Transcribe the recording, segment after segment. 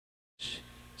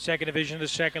Second division of the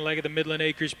second leg of the Midland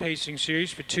Acres Pacing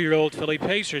Series for 2-year-old filly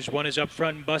pacers. One is up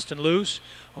front and bustin' loose,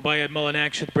 owned by Ed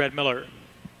Mullinax with Brett Miller.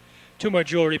 Two More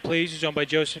Jewelry Please is owned by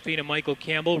Josephine and Michael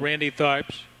Campbell, Randy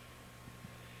Tharps.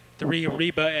 3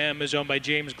 Reba M is owned by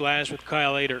James Glass with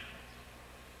Kyle Ader.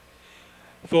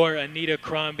 4 Anita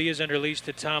Crombie is under lease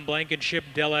to Tom Blankenship,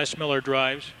 Del S. Miller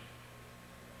drives.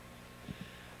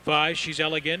 5 She's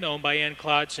Elegant, owned by Ann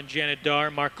Klotz and Janet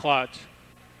Darr, Mark Klotz.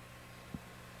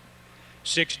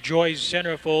 6 Joy's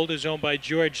Centerfold is owned by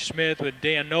George Smith with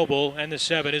Dan Noble, and the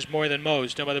 7 is More Than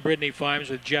Most, owned by the Brittany Farms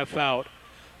with Jeff Fout.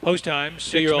 Post time,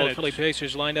 6 minutes. 2-year-old filly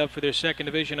pacers lined up for their second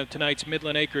division of tonight's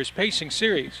Midland Acres Pacing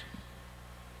Series.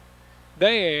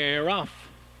 They're off.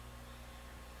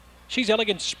 She's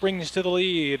Elegant springs to the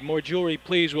lead. More Jewelry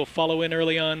Please will follow in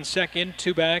early on second.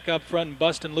 2 back, up front, and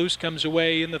Bustin' Loose comes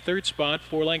away in the third spot,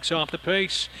 4 lengths off the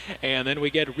pace. And then we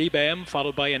get Reba M,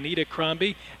 followed by Anita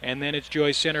Crombie. And then it's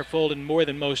Joy's Centerfold, and More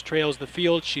Than Most trails the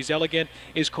field. She's Elegant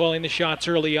is calling the shots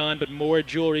early on, but More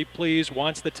Jewelry Please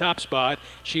wants the top spot.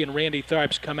 She and Randy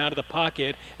Tharps come out of the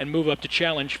pocket and move up to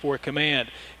challenge for command.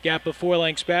 Gap of 4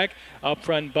 lengths back. Up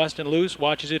front, Bustin' Loose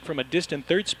watches it from a distant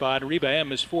third spot. Reba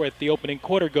M is fourth. The opening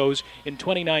quarter goes in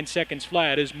 29 seconds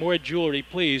flat as More Jewelry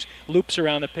Please loops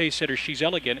around the pace setter She's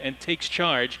Elegant and takes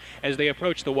charge as they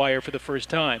approach the wire for the first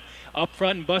time. Up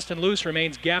front, and Bustin' Loose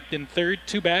remains gapped in third.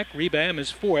 2 back, Reba M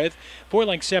is fourth.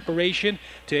 4-length separation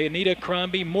to Anita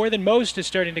Crombie. More Than Most is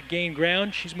starting to gain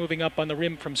ground. She's moving up on the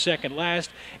rim from second last,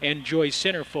 and Joy's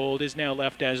Centerfold is now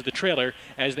left as the trailer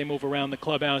as they move around the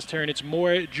clubhouse turn. It's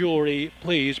More Jewelry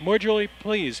Please. More Jewelry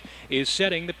Please is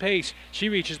setting the pace. She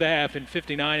reaches the half in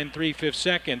 59 3/5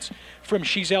 seconds. From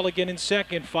She's Elegant in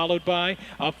second, followed by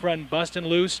up front Bustin'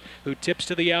 Loose, who tips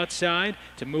to the outside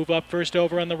to move up first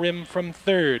over on the rim from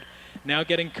third. Now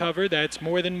getting cover, that's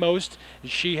More Than Most.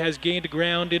 She has gained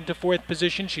ground into fourth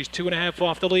position. She's 2.5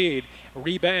 off the lead.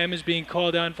 Reba M is being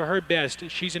called on for her best.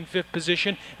 She's in fifth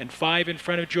position and 5 in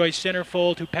front of Joy's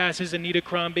Centerfold, who passes Anita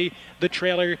Crombie, the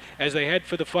trailer, as they head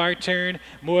for the far turn.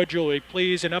 More Jewelry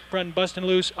Please and up front Bustin'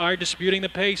 Loose are disputing the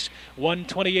pace,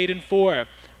 1:28 4.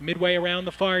 Midway around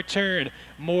the far turn,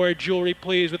 More Jewelry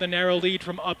Please with a narrow lead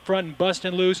from up front and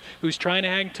Bustin' Loose, who's trying to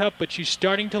hang tough, but she's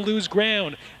starting to lose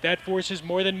ground. That forces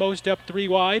More Than Most up 3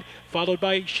 wide, followed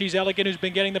by She's Elegant, who's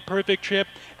been getting the perfect trip.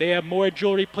 They have More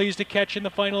Jewelry Please to catch in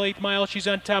the final 8th mile. She's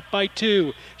on top by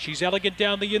 2. She's Elegant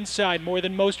down the inside, More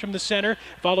Than Most from the center,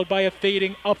 followed by a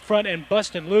fading up front and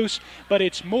Bustin' Loose, but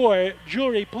it's More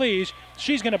Jewelry Please.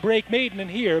 She's going to break maiden in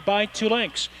here by 2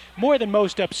 lengths. More Than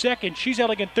Most up second. She's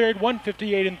Elegant third,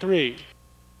 1:58 3.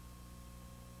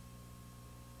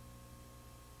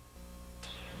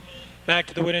 Back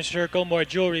to the winner's circle, More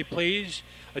Jewelry Please.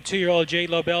 A 2-year-old J.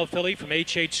 Lobel filly from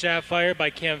H.H. Sapphire by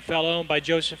Cam Fellow, by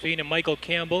Josephine and Michael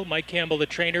Campbell. Mike Campbell, the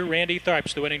trainer. Randy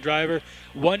Tharps, the winning driver.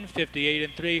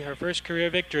 1:58 3. Her first career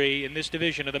victory in this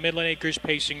division of the Midland Acres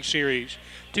Pacing Series.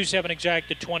 2.7 exact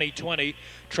to 2020.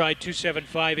 Tried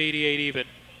 2.75 88 even.